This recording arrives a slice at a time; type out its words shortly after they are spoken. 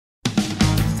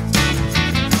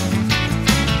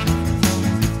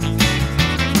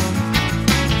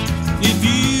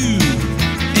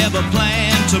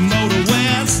to Motor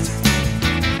West.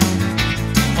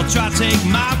 I'll try to take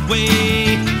my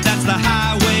way. That's the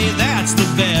highway, that's the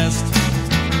best.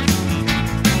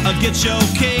 I'll get your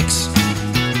kicks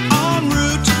on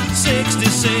Route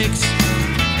 66.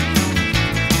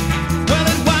 Well,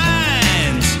 it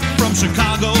winds from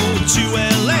Chicago to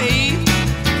LA,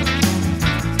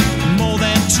 more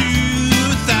than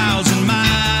 2,000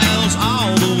 miles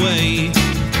all the way.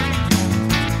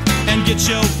 And get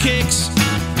your kicks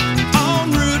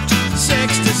on Route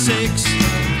 66.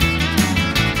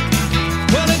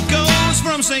 Well, it goes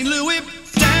from St. Louis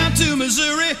down to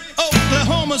Missouri.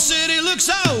 Oklahoma City looks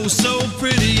oh so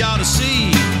pretty. You ought to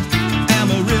see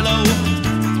Amarillo,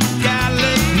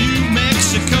 Gallup, New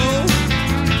Mexico,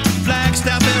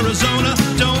 Flagstaff, Arizona.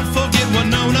 Don't forget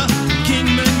Winona,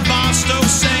 Kingman, Barstow,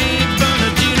 St.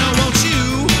 Bernardino. Won't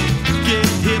you get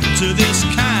hip to this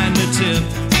kind of tip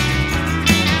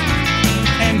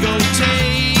and go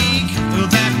take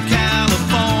that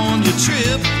California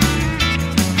trip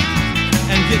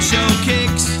and get your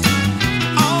kicks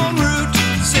on Route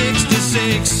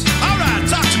 66. All right,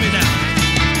 talk to me now.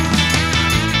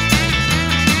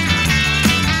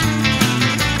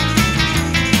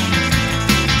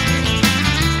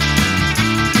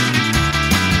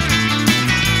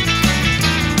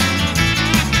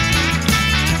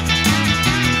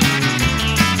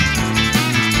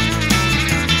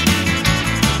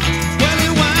 Well,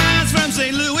 it winds from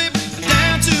St. Louis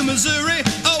down to Missouri.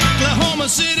 Oklahoma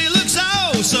City looks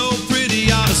oh so pretty.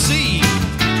 You ought to see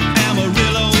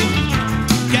Amarillo,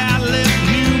 Gallup,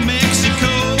 New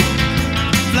Mexico,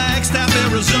 Flagstaff,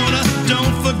 Arizona.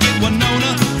 Don't forget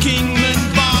Winona, Kingman,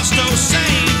 Barstow,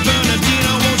 St.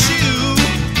 Bernardino. Won't you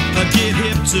get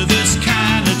hip to this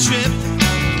kind of trip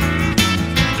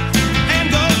and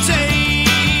go take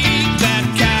that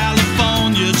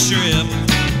California trip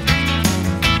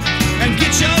and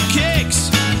get your kicks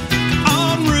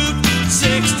on Route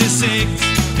 66.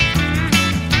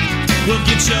 We'll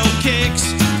get your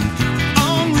kicks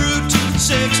on Route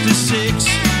 66.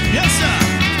 Yes, sir.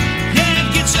 Yeah,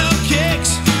 get your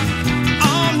kicks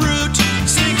on Route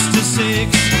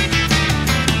 66.